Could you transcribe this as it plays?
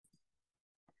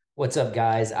What's up,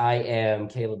 guys? I am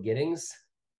Caleb Giddings,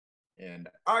 And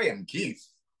I am Keith.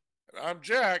 I'm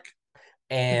Jack.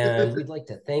 and we'd like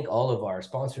to thank all of our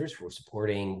sponsors for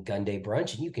supporting Gun Day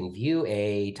Brunch, and you can view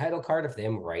a title card of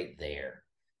them right there.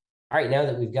 All right, now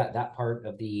that we've got that part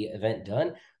of the event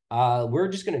done, we're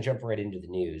just going to jump right into the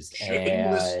news.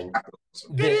 Shameless And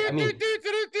capitalism. I mean,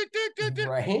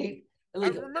 right? I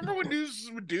Like, remember when news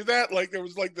would do that. Like there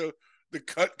was like the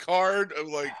cut card of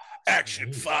like Action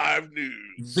great. 5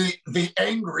 News. The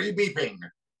angry beeping.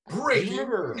 Breaking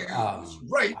remember news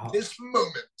right this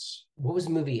moment. what was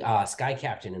the movie? Sky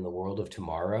Captain in the World of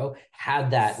Tomorrow had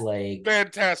that like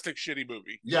Fantastic shitty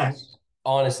movie. Yes.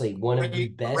 honestly one of the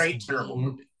best Great terrible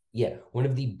movie. yeah, one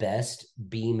of the best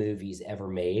B movies ever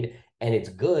made. And it's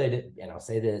good, and I'll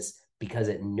say this because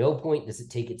at no point does it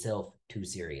take itself too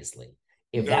seriously.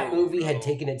 If that movie had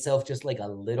taken itself just like a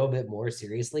little bit more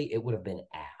seriously, it would have been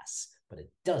ass, but it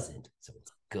doesn't, so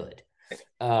it's good.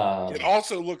 It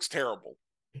also looks terrible.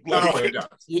 No, it does.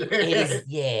 It is,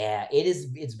 yeah,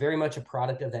 it's very much a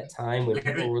product of that time when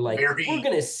people were like, we're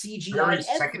gonna CGI very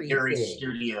secondary everything.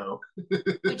 studio.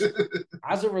 Which,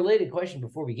 as a related question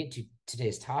before we get to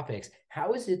today's topics,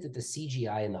 how is it that the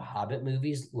CGI in the Hobbit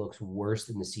movies looks worse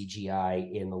than the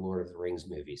CGI in the Lord of the Rings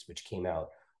movies, which came out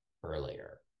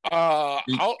earlier?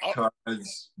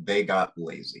 Because they got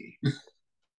lazy.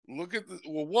 Look at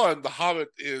the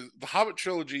Hobbit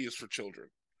trilogy is for children.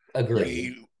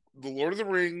 Agreed. The Lord of the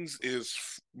Rings is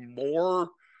more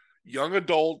young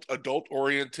adult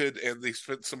oriented, and they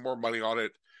spent some more money on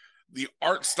it. The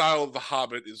art style of The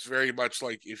Hobbit is very much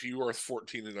like if you are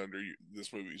 14 and under,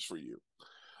 this movie is for you.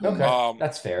 Okay,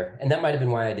 that's fair, and that might have been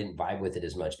why I didn't vibe with it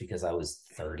as much because I was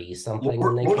 30 something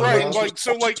when they came out.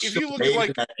 Like if you look at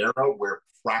like that era where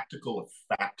practical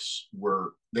effects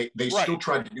were, they still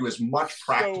tried to do as much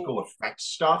practical effects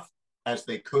stuff as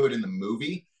they could in the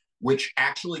movie, which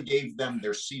actually gave them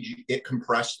their CG. It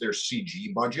compressed their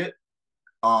CG budget,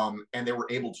 and they were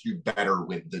able to do better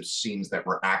with the scenes that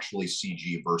were actually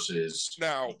CG versus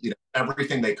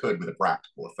everything they could with a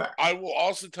practical effect. I will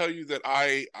also tell you that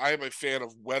I am a fan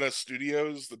of Weta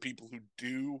Studios, the people who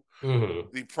do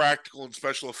the practical and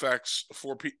special effects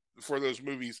for those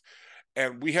movies,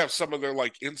 and we have some of their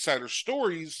like insider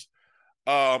stories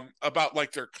about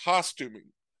like their costuming.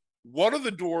 One of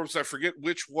the dwarves, I forget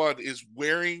which one, is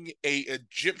wearing a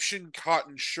Egyptian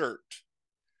cotton shirt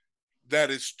that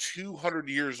is 200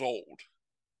 years old.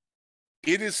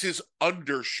 It is his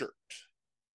undershirt.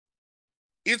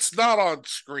 It's not on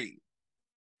screen.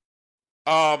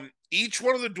 Each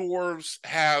one of the dwarves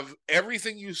have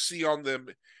everything you see on them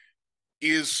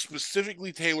is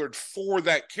specifically tailored for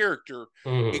that character,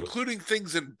 including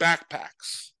things in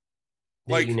backpacks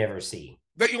that you never see.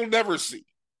 That you'll never see.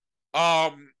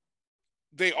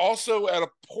 They also at a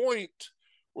point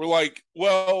were like,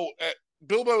 well,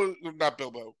 Bilbo.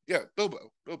 Yeah,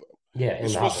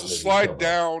 is supposed to slide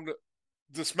down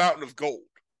this mountain of gold.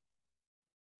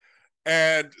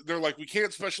 And they're like, we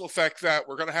can't special effect that.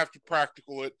 We're going to have to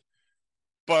practical it.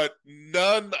 But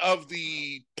none of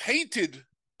the painted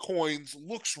coins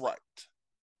looks right.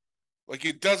 Like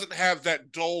it doesn't have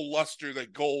that dull luster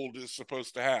that gold is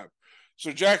supposed to have.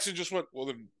 So Jackson just went, well,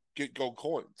 then get gold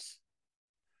coins.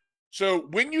 So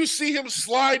when you see him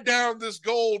slide down this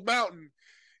gold mountain,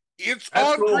 it's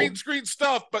on green screen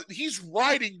stuff, but he's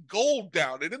writing gold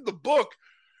down. And in the book,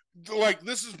 like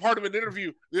this is part of an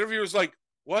interview. The interviewer was like,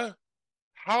 what?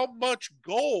 How much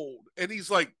gold? And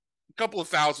he's like, a couple of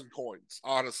thousand coins,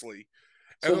 honestly.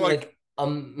 And so they're like,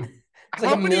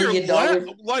 how many are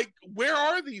left? Like, where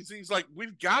are these? And he's like,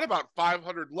 we've got about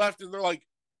 500 left. And they're like,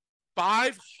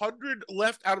 500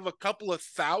 left out of a couple of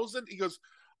thousand? He goes,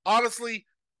 honestly.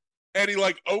 And he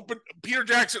Peter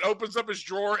Jackson opens up his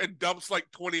drawer and dumps like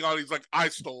 20 on. He's like, I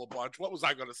stole a bunch. What was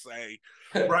I going to say?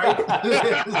 Right.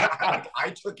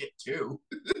 I took it too.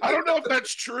 I don't know if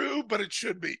that's true, but it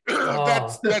should be.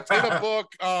 That's in a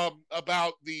book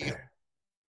about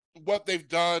what they've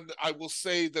done. I will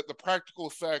say that the practical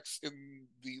effects in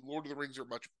the Lord of the Rings are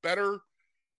much better,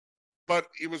 but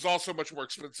it was also much more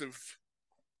expensive.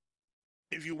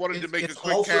 If you wanted to make a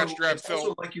quick cash grab film.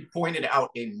 Also, like you pointed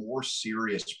out, a more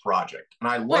serious project. And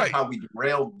I love how we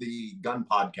derailed the gun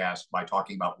podcast by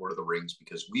talking about Lord of the Rings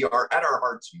because we are at our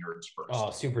hearts nerds first.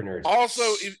 Oh, super nerds. Also,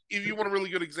 if you want a really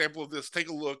good example of this, take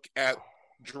a look at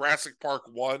Jurassic Park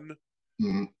 1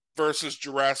 versus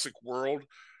Jurassic World.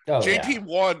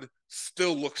 JP1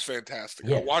 still looks fantastic.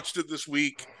 Yeah. I watched it this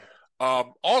week.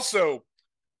 Also,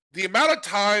 the amount of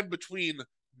time between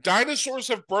dinosaurs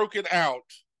have broken out,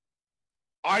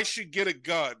 I should get a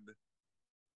gun,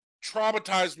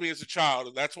 traumatized me as a child,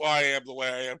 and that's why I am the way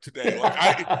I am today.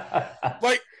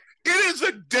 It is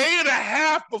a day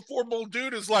half before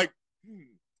Muldoon is like,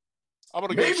 I'm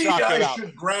gonna maybe go shotgun I out.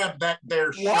 should grab that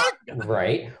there What? shotgun.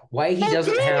 Right? Why he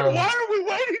doesn't Muldoon, have? why are we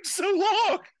waiting so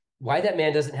long? Why that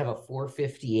man doesn't have a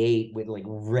 458 with like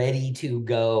ready to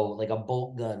go, like a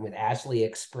bolt gun with Ashley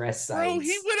Express sights? Bro,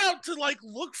 he went out to like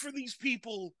look for these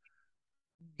people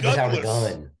without a gunless.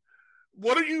 gun.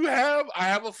 What do you have? I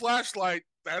have a flashlight.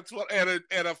 That's what, and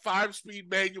a 5-speed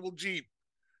manual Jeep.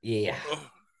 Yeah. Ugh.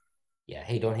 Yeah.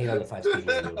 Hey, don't hate on the 5-speed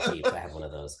manual Jeeps. I have one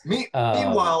of those.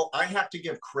 Meanwhile, I have to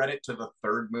give credit to the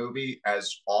third movie,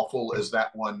 as awful as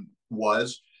that one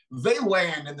was. They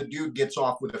land and the dude gets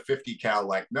off with a 50 cal.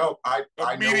 Like, no, I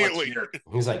know what's here.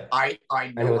 He's like, I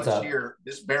know what's here.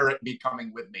 This Barrett be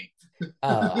coming with me.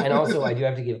 And also, I do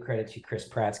have to give credit to Chris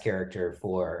Pratt's character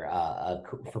for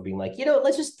being like,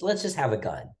 let's just have a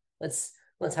gun. Let's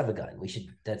have a gun. We should.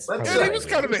 Yeah, he was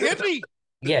kind of a hippie.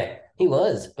 Yeah, he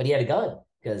was, but he had a gun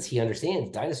because he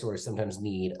understands dinosaurs sometimes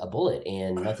need a bullet,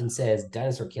 and nothing says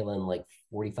dinosaur killing like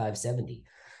 45-70.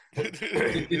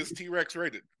 Is T-Rex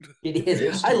rated? It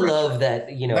is. I love that.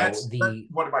 That's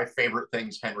one of my favorite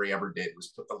things Henry ever did was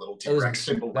put the little T-Rex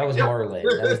symbol. That was Marlin.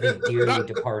 That was the dearly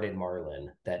departed Marlin.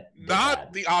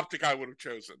 Not the optic I would have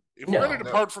chosen. If we're going to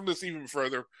depart from this even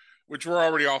further, which we're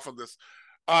already off on this,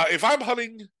 if I'm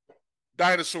hunting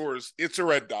dinosaurs, it's a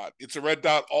red dot. It's a red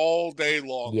dot all day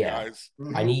long, guys.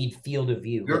 I need field of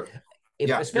view.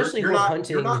 Especially you're when not,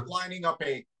 hunting. You're not lining up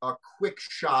a quick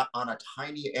shot on a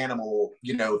tiny animal,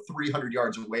 300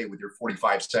 yards away with your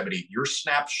 45-70. You're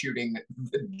snap shooting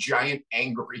the giant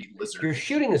angry lizard. You're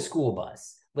shooting a school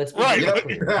bus. Let's be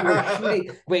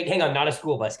clear. Wait, hang on. Not a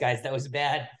school bus, guys. That was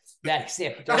bad. That's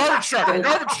it. Garbage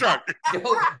truck.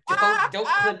 Don't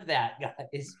clip that,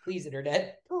 guys. Please,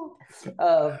 internet.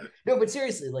 No, but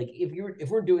seriously, like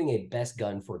if we're doing a best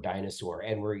gun for dinosaur,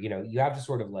 and we're you have to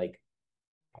sort of like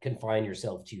confine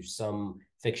yourself to some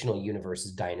fictional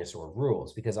universe's dinosaur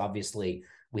rules, because obviously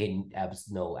we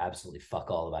know absolutely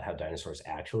fuck all about how dinosaurs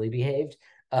actually behaved.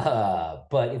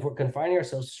 But if we're confining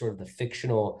ourselves to sort of the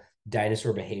fictional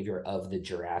dinosaur behavior of the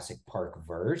Jurassic Park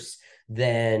verse,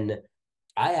 then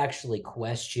I actually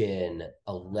question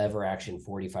a lever action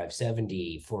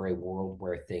 45-70 for a world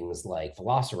where things like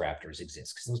velociraptors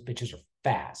exist, because those bitches are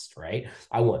fast, right?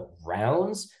 I want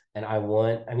rounds, and I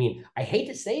hate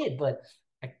to say it, but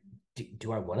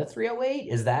do I want a 308?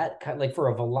 Is that kind of like for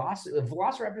a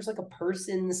velociraptor's like a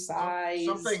person size?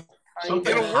 Something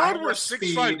in a world where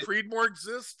 6.5 Creedmoor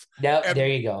exists. Yep, there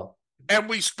you go. And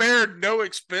we spared no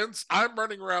expense. I'm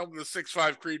running around with a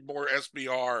 6.5 Creedmoor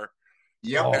SBR.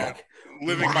 Yep.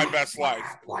 Living my best life.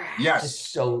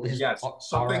 Yes. Something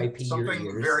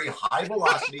very high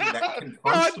velocity that can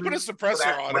punch through put a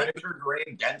suppressor on predator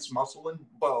grade dense muscle and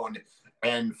bone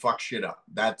and fuck shit up.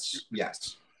 That's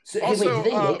yes. So, also, wait,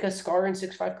 did they make a Scar in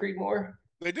 6.5 Creedmoor?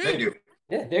 They did. They do.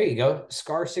 Yeah, there you go.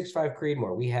 Scar 6.5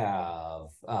 Creedmoor. We have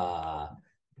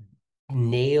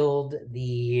nailed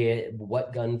the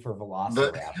what gun for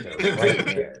Velociraptor right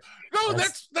there. No,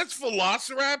 that's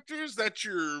Velociraptors. That's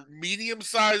your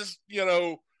medium-sized,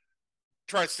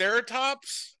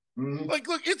 Triceratops. Mm-hmm. Like,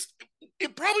 look,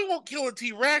 it probably won't kill a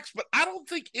T-Rex, but I don't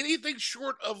think anything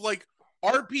short of like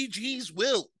RPGs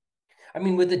will. I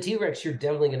mean, with the T-Rex, you're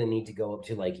definitely going to need to go up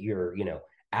to like your,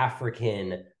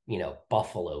 African,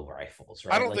 buffalo rifles,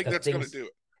 right? I don't like think that's going to do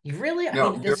it. You really?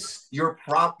 No, they're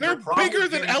bigger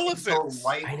than elephants.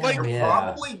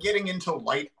 Probably getting into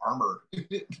light armor.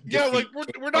 Yeah, like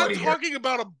we're not talking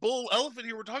about a bull elephant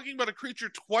here. We're talking about a creature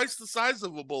twice the size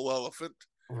of a bull elephant.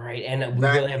 Right, and we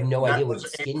really have no idea what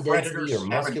skin density or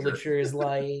musculature is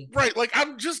like. Right, like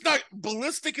I'm just not.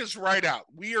 Ballistic is right out.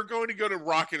 We are going to go to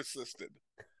rocket assisted.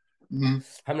 Mm-hmm.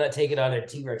 I'm not taking on a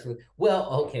T-Rex.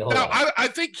 Well, okay, hold on. I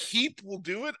think HEAP will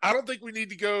do it. I don't think we need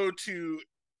to go to,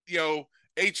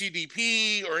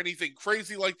 HEDP or anything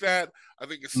crazy like that. I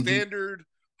think a standard,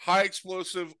 high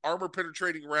explosive, armor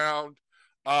penetrating round,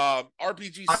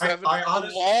 RPG-7.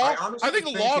 I think a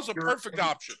law is a perfect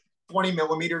option. 20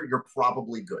 millimeter, you're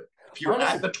probably good. If you're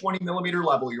at the 20 millimeter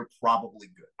level, you're probably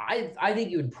good. I think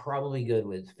you would probably good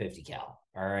with 50 cal.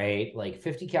 All right, like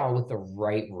 50 cal with the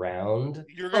right round.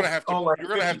 You're gonna have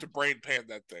to brain pan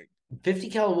that thing. 50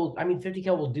 cal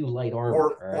will do light armor,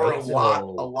 or a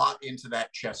lot into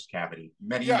that chest cavity.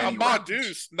 Many a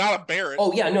Modus, not a Barrett.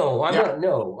 Oh yeah, no,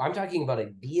 I'm talking about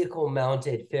a vehicle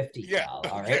mounted 50 cal.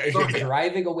 All right, if you're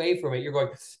driving away from it, you're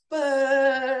going,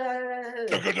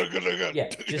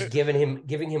 just giving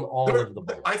him all of the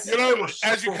bullets.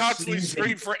 As you constantly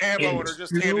scream for ammo and are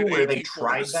just handed where they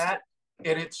tried that.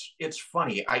 And it's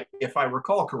funny. If I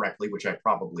recall correctly, which I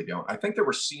probably don't, I think there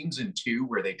were scenes in 2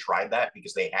 where they tried that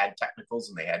because they had technicals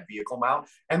and they had vehicle mount.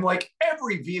 And like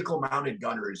every vehicle mounted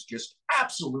gunner is just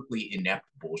absolutely inept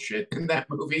bullshit in that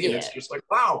movie. And it's just like,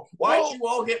 wow, why'd you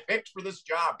all get picked for this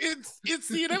job? It's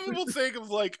the inevitable thing of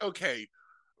like, okay,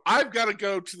 I've got to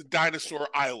go to the dinosaur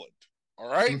island. All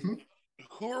right. Mm-hmm.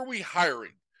 Who are we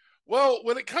hiring? Well,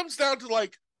 when it comes down to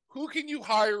like, who can you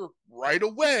hire right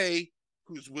away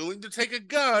who's willing to take a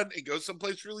gun and go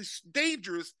someplace really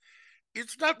dangerous,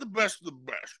 it's not the best of the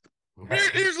best.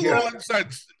 Here's a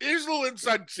little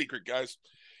inside secret, guys.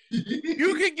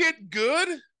 You can get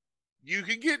good, you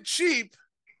can get cheap,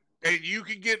 and you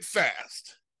can get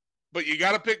fast. But you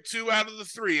got to pick 2 out of the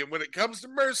 3. And when it comes to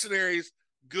mercenaries,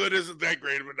 good isn't that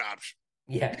great of an option.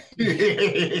 Yeah.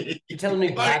 You're telling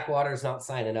me Blackwater's not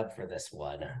signing up for this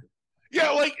one.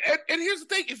 Yeah, like, and here's the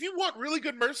thing. If you want really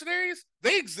good mercenaries,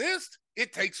 they exist.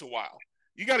 It takes a while.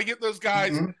 You got to get those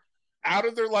guys out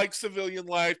of their, like, civilian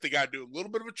life. They got to do a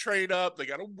little bit of a train up. They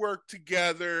got to work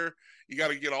together. You got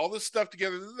to get all this stuff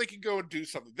together. Then they can go and do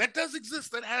something. That does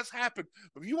exist. That has happened.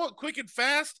 But if you want quick and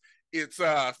fast, it's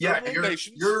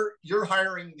you're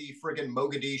hiring the friggin'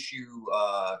 Mogadishu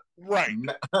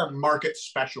market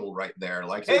special right there.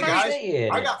 Like, hey guys,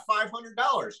 I got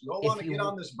 $500. You all want to get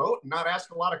on this boat and not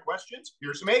ask a lot of questions?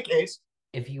 Here's some AKs.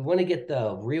 If you want to get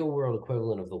the real world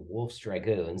equivalent of the Wolf's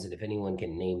Dragoons, and if anyone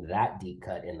can name that deep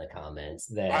cut in the comments,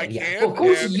 then of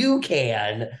course you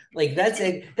can. Like that's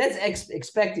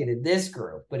expected in this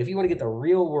group. But if you want to get the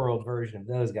real world version of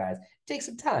those guys, take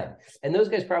some time. And those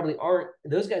guys probably aren't.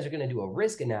 Those guys are going to do a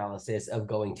risk analysis of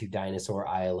going to Dinosaur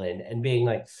Island and being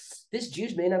like, this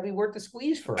juice may not be worth the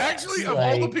squeeze for us. Actually, of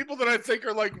all the people that I think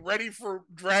are like ready for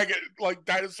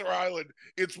Dinosaur Island,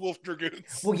 it's Wolf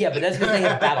Dragoons. Well, yeah, but that's because they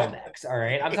have battle mechs. All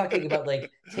right, I'm talking about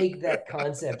like take that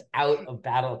concept out of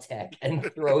BattleTech and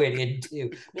throw it into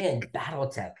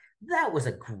BattleTech. That was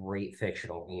a great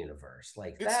fictional universe.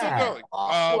 Like it's that. Still going.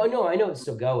 Well, no, I know it's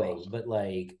still going, but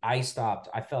like I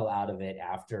fell out of it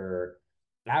after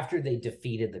they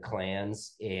defeated the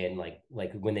clans in like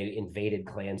when they invaded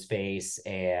clan space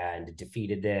and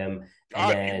defeated them.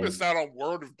 God, you missed out on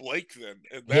Word of Blake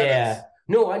then.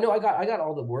 No, I know I got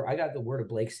all the word. I got the Word of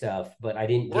Blake stuff, but I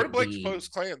didn't. Word of Blake's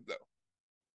post clan though.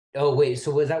 Oh wait, so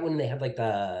was that when they had like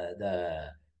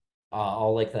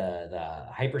all like the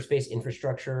hyperspace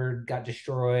infrastructure got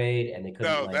destroyed and they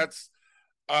couldn't?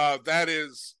 No, that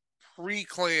is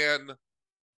pre-clan.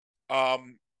 I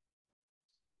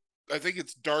think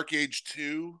it's Dark Age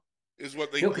 2 is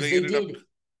what they did.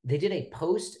 They did a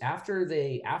post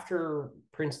after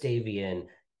Prince Davian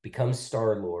becomes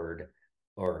Star-Lord,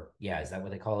 or is that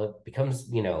what they call it? Becomes,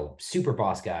 super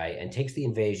boss guy and takes the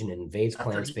invasion and invades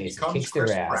clan space and kicks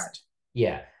their ass. Pratt.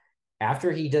 Yeah.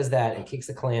 After he does that and kicks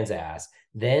the clan's ass,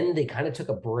 then they kind of took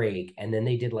a break and then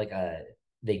they did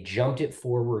they jumped it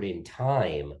forward in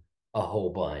time a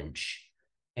whole bunch.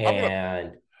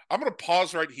 And I'm gonna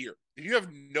pause right here. If you have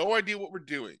no idea what we're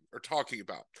doing or talking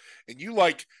about, and you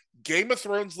like Game of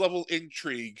Thrones level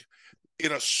intrigue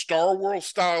in a Star Wars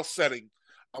style setting,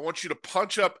 I want you to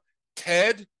punch up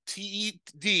TED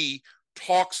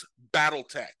Talks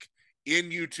BattleTech in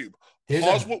YouTube.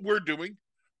 Pause what we're doing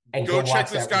and go check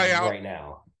this guy out right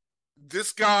now.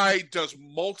 This guy does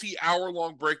multi-hour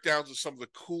long breakdowns of some of the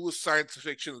coolest science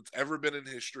fiction that's ever been in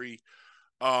history.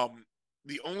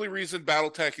 The only reason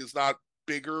BattleTech is not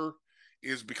bigger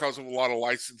is because of a lot of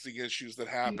licensing issues that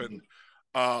happen.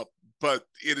 But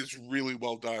it is really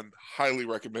well done. Highly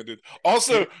recommended.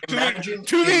 Also, to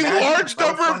the large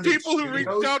number of people who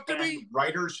reached out to me.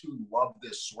 Writers who love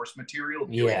this source material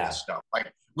doing this stuff.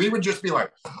 Like, we would just be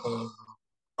like,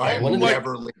 I'm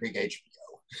never leaving HBO.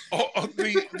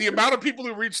 The amount of people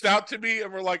who reached out to me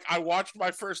and were like, I watched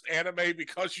my first anime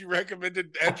because you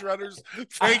recommended Edgerunners.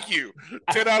 Thank you.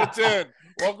 10 out of 10.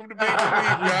 Welcome to Major League,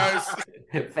 guys.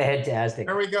 Fantastic.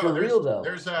 There we go. For real though.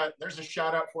 There's a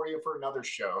shout out for you for another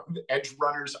show,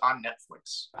 Edgerunners on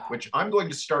Netflix, which I'm going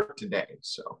to start today.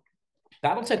 So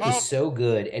BattleTech was so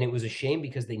good, and it was a shame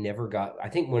because they never got. I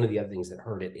think one of the other things that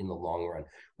hurt it in the long run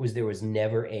was there was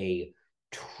never a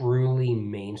truly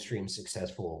mainstream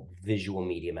successful visual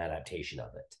medium adaptation of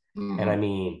it. And I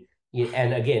mean,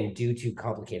 and again, due to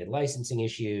complicated licensing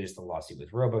issues, the lawsuit with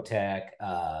Robotech,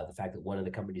 the fact that one of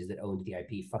the companies that owned the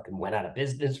IP fucking went out of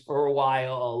business for a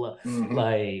while,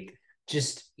 like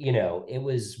just, it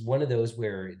was one of those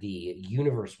where the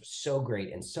universe was so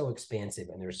great and so expansive,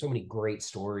 and there were so many great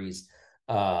stories.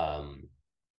 And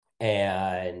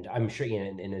I'm sure,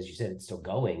 and as you said, it's still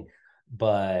going,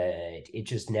 but it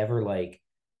just never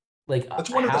that's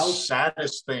one of the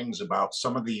saddest things about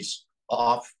some of these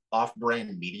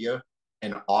off-brand media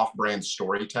and off-brand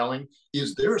storytelling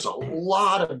is there's a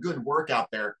lot of good work out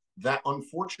there that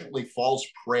unfortunately falls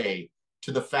prey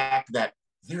to the fact that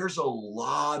there's a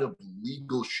lot of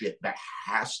legal shit that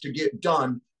has to get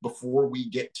done before we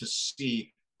get to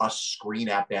see a screen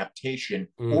adaptation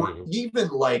or even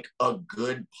like a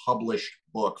good published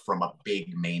book from a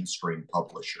big mainstream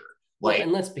publisher. Like, well,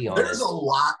 and let's be honest, there's a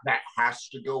lot that has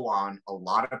to go on, a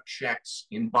lot of checks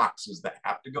in boxes that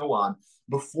have to go on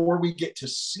before we get to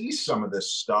see some of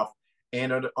this stuff.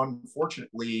 And it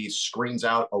unfortunately screens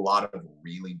out a lot of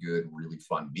really good, really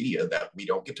fun media that we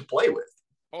don't get to play with.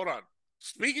 Hold on.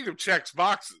 Speaking of checks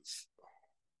boxes.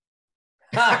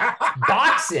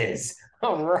 Boxes.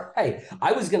 All right.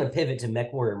 I was going to pivot to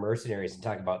MechWarrior Mercenaries and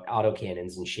talk about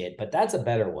autocannons and shit, but that's a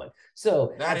better one.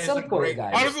 So that at some point,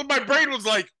 guys. Honestly, my brain was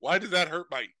like, why did that hurt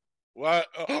my... What?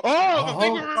 The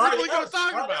thing we were really going to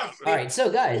talk about. All right, so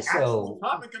guys, the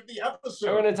topic of the episode.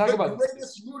 We're going to talk about the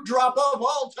greatest loot drop of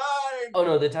all time. Oh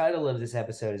no, the title of this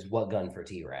episode is "What Gun for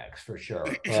T-Rex" for sure.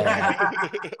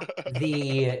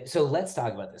 So let's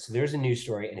talk about this. So there's a news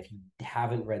story, and if you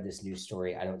haven't read this news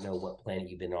story, I don't know what planet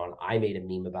you've been on. I made a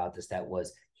meme about this that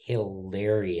was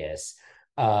hilarious.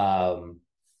 So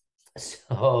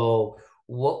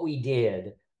what we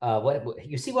did. What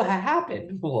you see what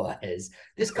happened was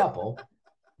this couple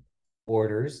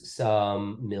orders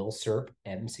some Milsurp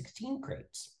M16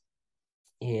 crates.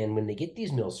 And when they get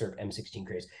these Milsurp M16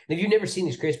 crates, and if you've never seen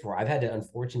these crates before, I've had to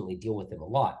unfortunately deal with them a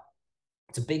lot.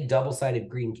 It's a big double-sided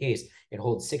green case. It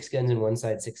holds 6 guns in one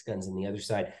side, 6 guns in the other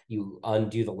side. You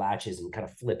undo the latches and kind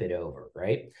of flip it over,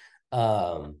 right?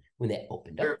 When they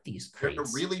opened up these crates. They're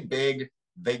really big.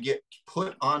 They get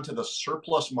put onto the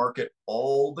surplus market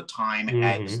all the time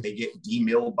as they get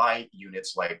demilled by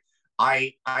units. Like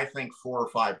I think 4 or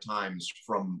 5 times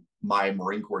from my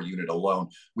Marine Corps unit alone,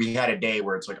 we had a day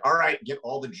where it's like, all right, get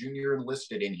all the junior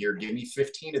enlisted in here. Give me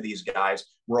 15 of these guys.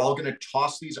 We're all going to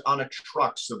toss these on a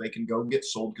truck so they can go get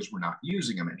sold because we're not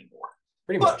using them anymore.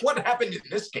 Pretty much. But what happened in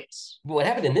this case? What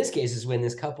happened in this case is when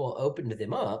this couple opened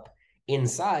them up,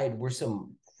 inside were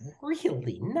some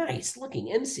really nice looking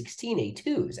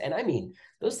M16A2s. And I mean,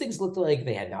 those things looked like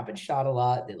they had not been shot a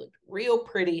lot. They looked real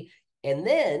pretty. And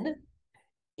then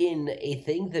in a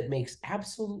thing that makes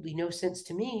absolutely no sense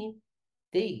to me,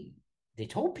 they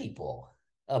told people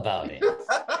about it.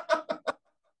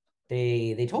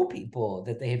 They told people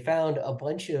that they had found a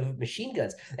bunch of machine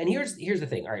guns. And here's the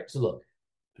thing. All right, so look,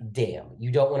 damn,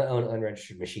 you don't want to own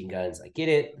unregistered machine guns. I get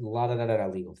it. A lot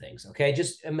of legal things. Okay.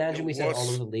 Just imagine we said all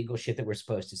of the legal shit that we're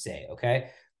supposed to say. Okay.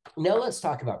 Now let's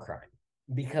talk about crime,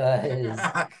 because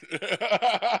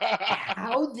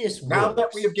how this works. Now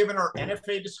that we have given our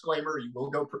NFA disclaimer, you will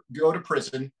go to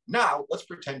prison. Now let's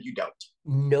pretend you don't.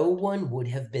 No one would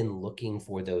have been looking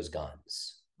for those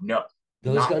guns. No.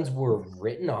 Those guns were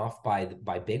written off by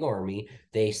Big Army.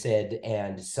 They said,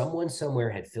 and someone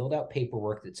somewhere had filled out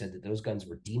paperwork that said that those guns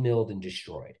were demilled and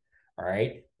destroyed, all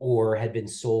right, or had been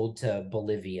sold to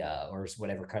Bolivia or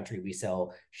whatever country we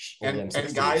sell. And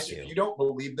guys, if you don't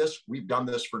believe this, we've done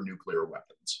this for nuclear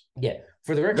weapons. Yeah,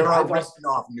 for the record, there are written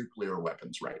off nuclear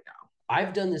weapons right now.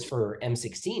 I've done this for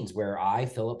M16s where I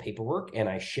fill up paperwork and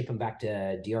I ship them back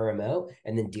to DRMO,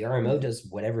 and then DRMO does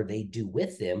whatever they do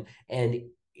with them, and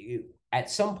at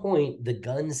some point, the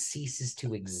gun ceases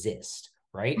to exist,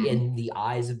 right? In the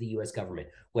eyes of the U.S. government,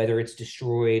 whether it's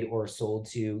destroyed or sold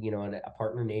to, a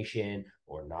partner nation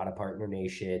or not a partner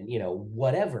nation,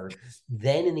 whatever.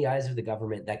 Then in the eyes of the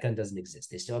government, that gun doesn't exist.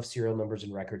 They still have serial numbers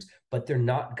and records, but they're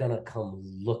not going to come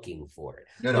looking for it.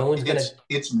 No one's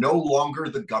it's no longer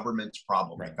the government's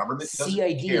problem. Right. The government doesn't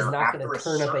CID care. is not going to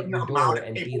turn up at your door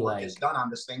and be like, "It's done on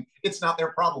this thing." It's not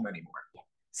their problem anymore.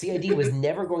 CID was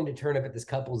never going to turn up at this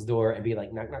couple's door and be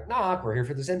like, knock, knock, knock, we're here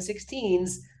for those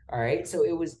M16s. All right. So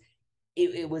it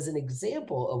was an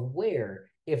example of where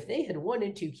if they had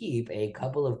wanted to keep a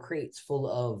couple of crates full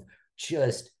of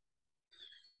just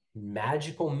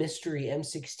magical mystery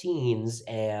M16s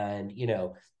and,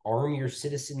 arm your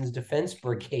Citizens Defense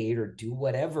Brigade or do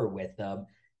whatever with them,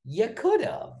 you could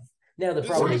have. Now the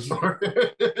problem is or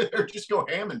just go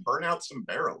ham and burn out some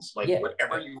barrels,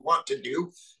 whatever you want to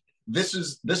do. This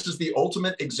is the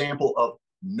ultimate example of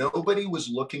nobody was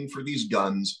looking for these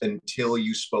guns until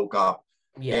you spoke up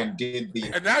and did the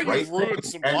and now right you've ruined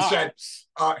some and lives.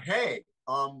 Said, hey,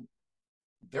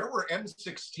 there were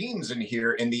M16s in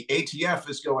here, and the ATF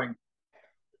is going,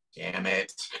 damn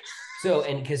it. So,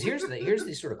 and because here's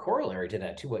the sort of corollary to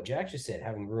that, to what Jack just said,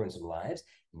 having ruined some lives.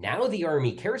 Now the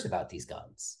Army cares about these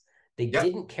guns. They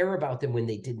didn't care about them when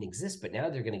they didn't exist, but now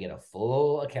they're going to get a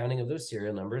full accounting of those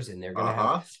serial numbers, and they're going to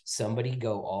have somebody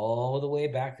go all the way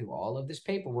back through all of this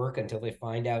paperwork until they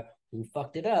find out who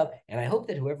fucked it up. And I hope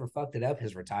that whoever fucked it up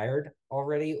has retired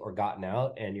already or gotten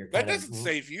out, and you're that doesn't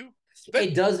save you.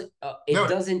 It does. It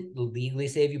doesn't legally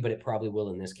save you, but it probably will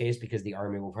in this case, because the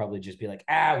army will probably just be like,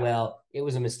 well, it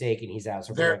was a mistake and he's out,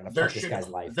 so we're not going to fuck this guy's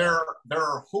life. There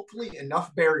are hopefully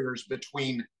enough barriers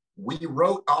between we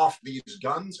wrote off these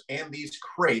guns and these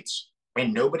crates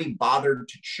and nobody bothered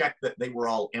to check that they were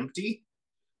all empty,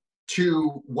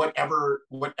 to whatever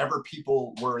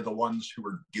people were the ones who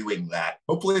were doing that.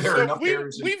 Hopefully there are enough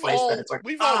barriers in place that it's like,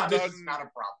 this is not a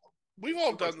problem. We've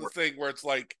all done the thing where it's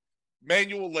like,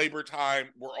 manual labor time,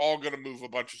 we're all going to move a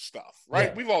bunch of stuff, right?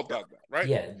 Yeah. We've all done that, right?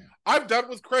 Yeah. I've done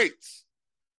with crates.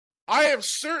 I have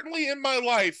certainly in my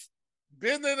life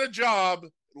been in a job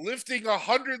lifting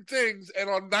 100 things,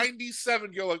 and on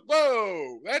 97 you're like,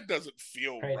 whoa, that doesn't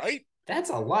feel right.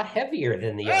 That's a lot heavier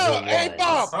than the other ones. Hey,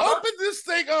 Bob, open this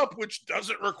thing up, which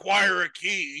doesn't require a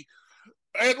key,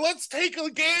 and let's take a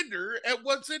gander at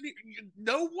what's in it.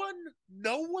 No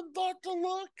one thought to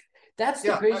look. That's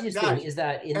the craziest thing, is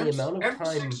that in the amount of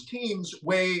time... M16s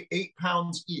weigh 8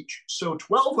 pounds each, so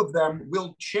 12 of them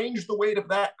will change the weight of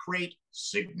that crate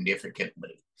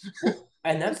significantly.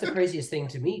 And that's the craziest thing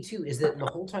to me, too, is that the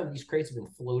whole time these crates have been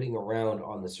floating around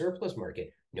on the surplus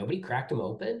market, nobody cracked them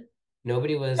open.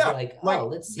 Nobody was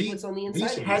let's see what's on the inside.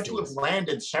 These had to have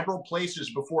landed several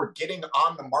places before getting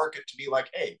on the market to be like,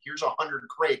 hey, here's 100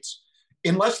 crates,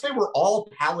 unless they were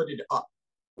all palleted up.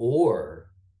 Or...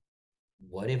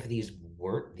 what if these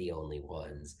weren't the only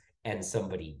ones and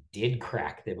somebody did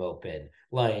crack them open?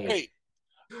 Like, hey,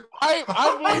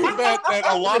 I'm willing to bet that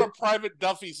a lot of private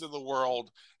Duffys in the world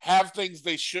have things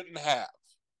they shouldn't have.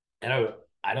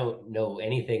 I don't know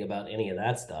anything about any of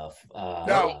that stuff.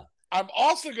 Now, I'm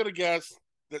also going to guess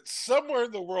that somewhere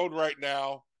in the world right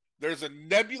now, there's a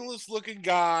nebulous-looking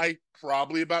guy,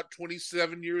 probably about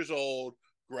 27 years old,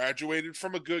 graduated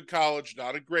from a good college,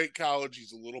 not a great college.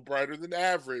 He's a little brighter than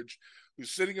average,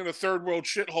 who's sitting in a third world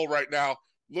shithole right now,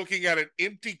 looking at an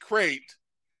empty crate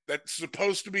that's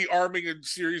supposed to be arming a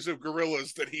series of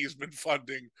guerrillas that he's been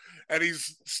funding. And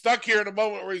he's stuck here in a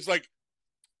moment where he's like,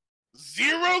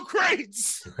 0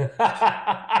 crates.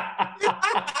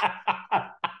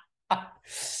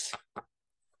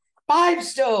 5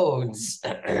 stones.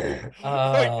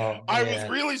 I was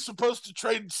really supposed to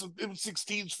trade some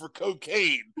M16s for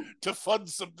cocaine to fund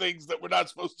some things that we're not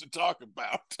supposed to talk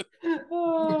about.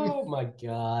 Oh my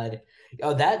god!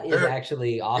 Oh, that is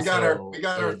actually also. We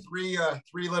got our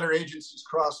three-letter agencies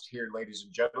crossed here, ladies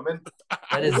and gentlemen.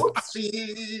 That is.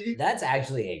 That's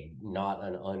actually not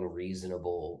an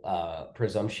unreasonable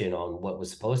presumption on what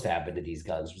was supposed to happen to these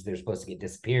guns. Was they're supposed to get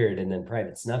disappeared, and then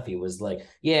Private Snuffy was like,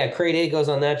 "Yeah, crate A goes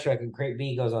on that truck, and crate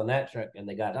B goes on that truck," and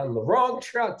they got on the wrong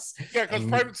trucks. Yeah, because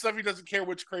Private Snuffy doesn't care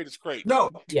which crate is crate.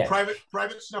 No,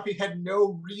 Private Snuffy had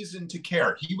no reason to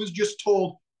care. He was just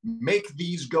told, make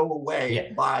these go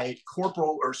away by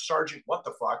Corporal or Sergeant what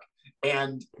the fuck,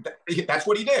 and that's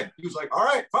what he did. He was like, all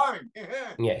right, fine.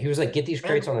 Yeah, he was like, get these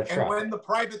crates on a truck. And when the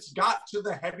privates got to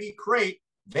the heavy crate,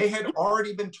 they had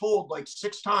already been told like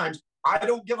 6 times, I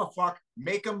don't give a fuck,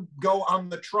 make them go on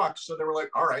the truck. So they were like,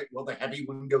 all right, well, the heavy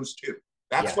one goes too.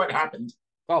 That's what happened.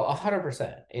 Oh,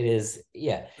 100%. It is,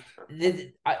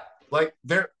 like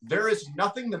there is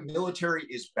nothing the military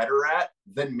is better at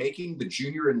than making the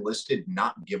junior enlisted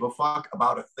not give a fuck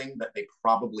about a thing that they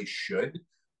probably should.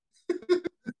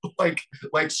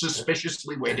 like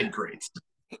suspiciously weighted crates.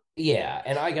 Yeah,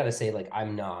 and I gotta say, like,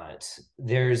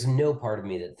 there's no part of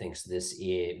me that thinks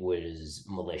was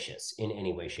malicious in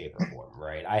any way, shape, or form,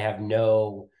 right? I have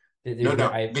no... The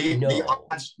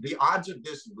odds of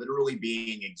this literally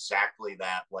being exactly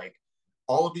that, like,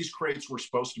 all of these crates were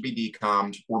supposed to be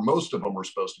decommed, or most of them were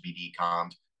supposed to be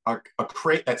decommed. A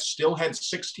crate that still had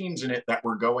 16s in it that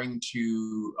were going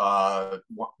to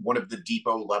one of the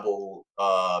depot level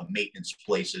maintenance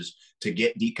places to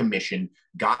get decommissioned,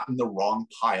 got in the wrong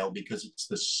pile because it's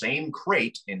the same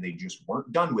crate and they just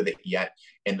weren't done with it yet.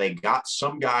 And they got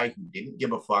some guy who didn't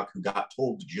give a fuck, who got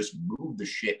told to just move the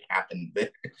shit happened there.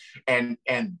 And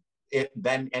it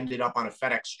then ended up on a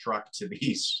FedEx truck to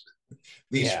these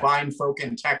fine folk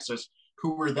in Texas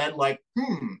who were then like,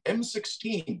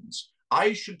 M16s.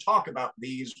 I should talk about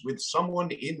these with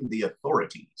someone in the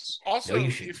authorities. Also,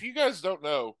 if you guys don't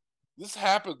know, this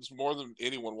happens more than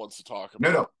anyone wants to talk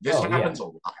about. No, this happens a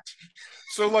lot.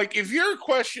 So, like, if your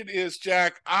question is,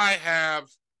 Jack, I have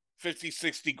 50,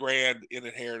 60 grand in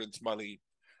inheritance money,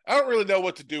 I don't really know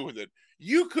what to do with it.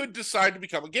 You could decide to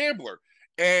become a gambler.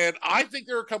 And I think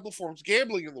there are a couple of forms of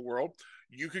gambling in the world.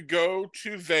 you could go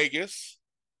to Vegas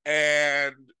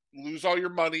and lose all your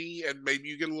money, and maybe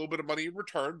you get a little bit of money in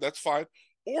return. That's fine.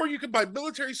 Or you can buy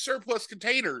military surplus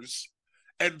containers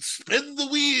and spin the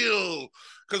wheel,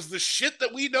 because the shit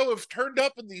that we know have turned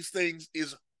up in these things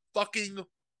is fucking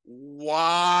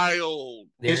wild.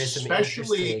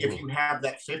 Especially if you have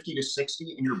that 50 to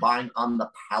 60 and you're buying on the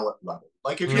pallet level.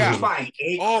 Like if you're just buying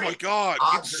 8, oh my god,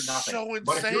 odds are nothing. So insane.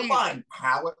 But if you're buying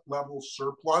pallet level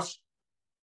surplus,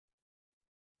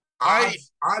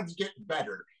 odds get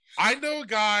better. I know a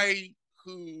guy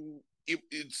who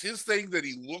it's his thing that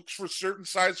he looks for certain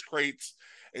size crates,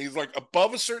 and he's like,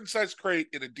 above a certain size crate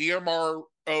in a DMRO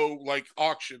like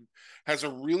auction has a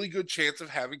really good chance of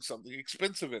having something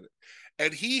expensive in it.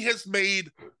 And he has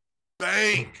made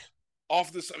bank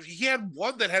off this. He had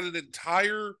one that had an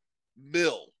entire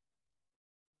mill.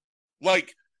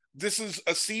 Like, this is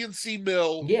a CNC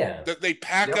mill that they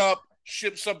pack up,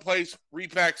 ship someplace,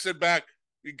 repack, send back.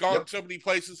 You've gone so many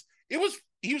places. He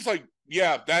was like,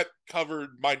 yeah, that covered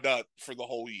my nut for the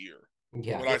whole year.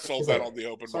 Yeah, when I sold that on the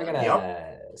open market. I got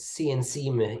a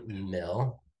CNC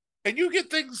mill. And you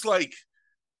get things like,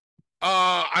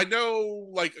 I know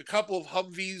like a couple of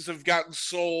Humvees have gotten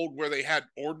sold where they had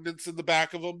ordnance in the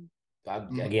back of them.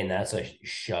 Again, that's a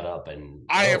shut up. And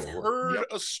I have heard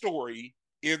a story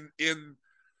in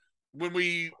when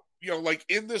we, like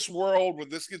in this world, when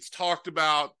this gets talked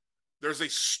about, there's a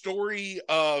story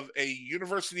of a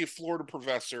University of Florida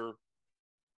professor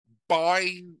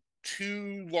buying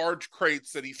 2 large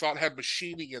crates that he thought had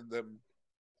machining in them,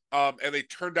 and they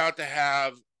turned out to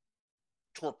have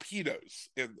torpedoes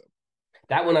in them.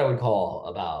 That one I would call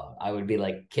about. I would be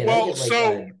like, can I get like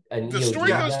the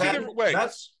story goes 2 different ways.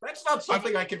 That's not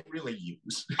something I can really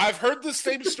use. I've heard the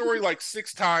same story like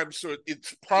 6 times, so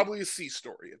it's probably a C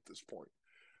story at this point.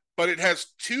 But it has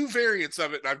 2 variants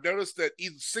of it, and I've noticed that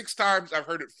either 6 times I've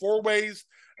heard it 4 ways,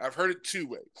 I've heard it 2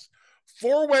 ways.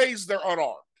 4 ways, they're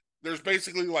unarmed. There's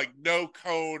basically like no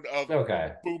cone of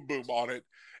boom boom on it.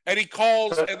 And he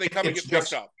calls and they come and get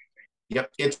picked up. Yep,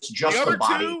 it's just the other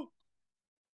body. 2,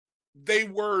 they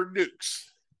were nukes.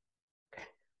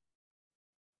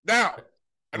 Now,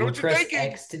 I know what you're thinking.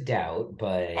 X to doubt,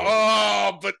 but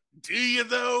but do you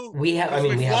though? We have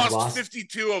lost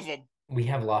 52 of them. We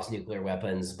have lost nuclear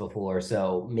weapons before,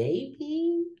 so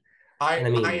maybe.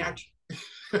 I actually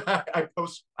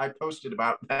I posted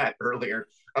about that earlier.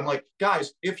 I'm like,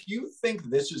 guys, if you think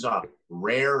this is a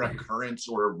rare occurrence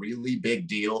or a really big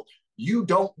deal, you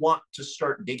don't want to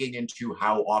start digging into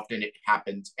how often it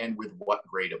happens and with what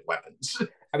grade of weapons.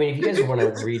 I mean, if you guys want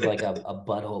to read like a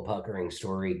butthole puckering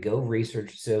story, go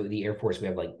research. So the Air Force, we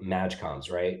have like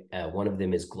MAGCOMs, right? One of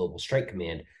them is Global Strike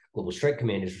Command. Global Strike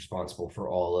Command is responsible for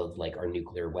all of like our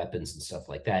nuclear weapons and stuff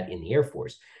like that in the Air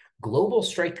Force. Global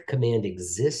Strike Command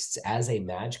exists as a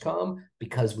MAGCOM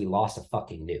because we lost a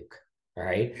fucking nuke. All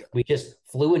right. We just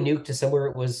flew a nuke to somewhere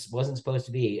it wasn't supposed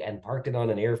to be and parked it on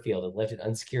an airfield and left it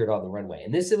unsecured on the runway.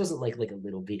 And this, it wasn't like a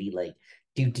little bitty, like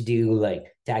like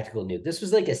tactical nuke. This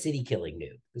was like a city killing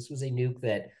nuke. This was a nuke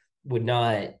that would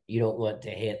not, you don't want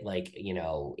to hit like,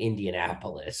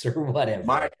 Indianapolis or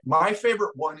whatever. My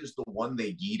favorite one is the one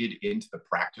they yeeted into the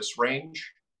practice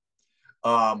range.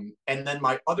 And then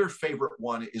my other favorite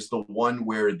one is the one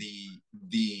where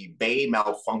the bay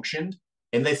malfunctioned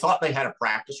and they thought they had a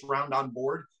practice round on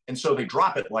board. And so they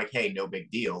drop it like, hey, no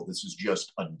big deal. This is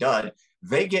just a dud.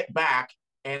 They get back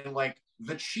and like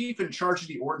the chief in charge of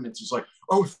the ordnance is like,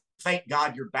 oh, thank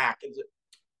God you're back.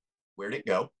 Where'd it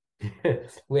go?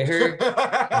 Where?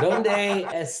 Donde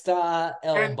está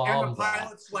el bomba? And the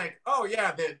pilot's like, oh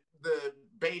yeah, the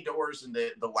bay doors and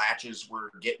the latches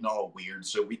were getting all weird.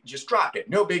 So we just dropped it.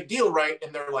 No big deal, right?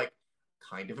 And they're like,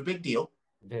 kind of a big deal.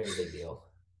 Very big deal.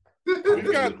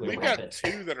 We've got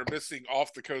 2 that are missing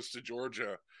off the coast of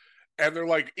Georgia, and they're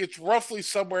like, it's roughly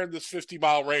somewhere in this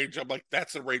 50-mile range. I'm like,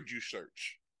 that's a range you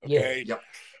search. Okay. Yeah. Yep.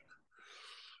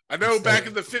 I know back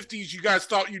in the 50s, you guys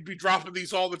thought you'd be dropping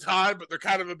these all the time, but they're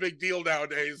kind of a big deal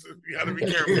nowadays. You got to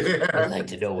be careful. I'd like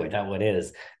to know where that one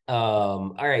is.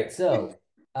 All right. So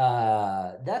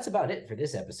that's about it for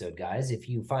this episode, guys. If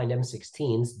you find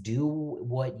M16s, do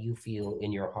what you feel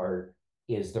in your heart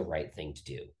is the right thing to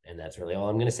do. And that's really all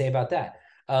I'm going to say about that.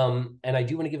 And I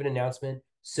do want to give an announcement.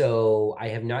 So I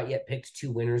have not yet picked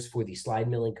 2 winners for the slide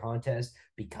milling contest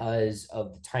because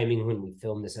of the timing when we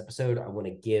filmed this episode. I want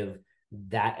to give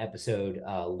that episode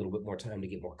a little bit more time to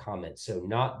get more comments. So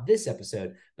not this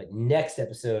episode, but next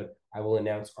episode, I will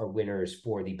announce our winners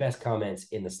for the best comments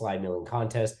in the slide milling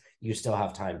contest. You still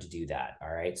have time to do that.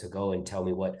 All right. So go and tell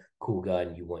me what cool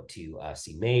gun you want to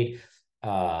see made.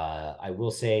 I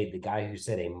will say the guy who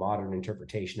said a modern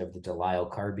interpretation of the Delisle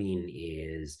carbine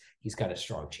he's got a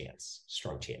strong chance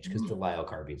because Delisle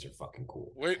carbines are fucking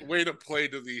cool. Way to play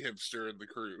to the hipster and the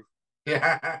crew.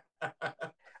 Yeah.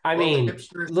 I mean,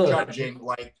 look, judging,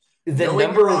 like the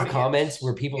number of comments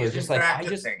where people are just like,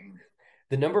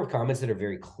 the number of comments that are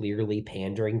very clearly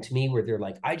pandering to me, where they're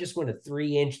like, I just want a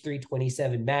 3-inch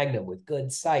 327 Magnum with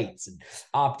good sights and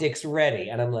optics ready.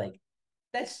 And I'm like,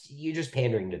 you're just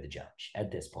pandering to the judge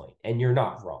at this point, and you're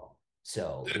not wrong.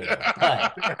 So,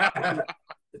 but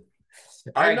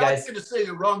I'm not going to say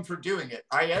you're wrong for doing it.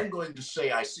 I am going to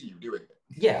say I see you doing it.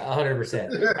 Yeah,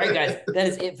 100%. All right, guys, that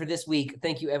is it for this week.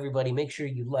 Thank you, everybody. Make sure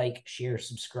you like, share,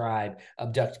 subscribe,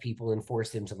 abduct people, and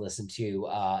force them to listen to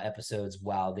episodes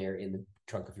while they're in the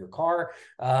trunk of your car.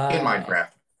 In Minecraft.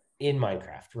 In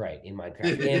Minecraft, right, in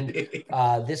Minecraft.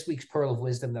 And this week's Pearl of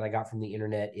Wisdom that I got from the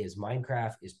internet is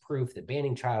Minecraft is proof that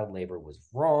banning child labor was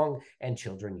wrong and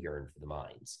children yearn for the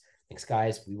mines. Thanks,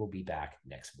 guys. We will be back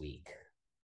next week.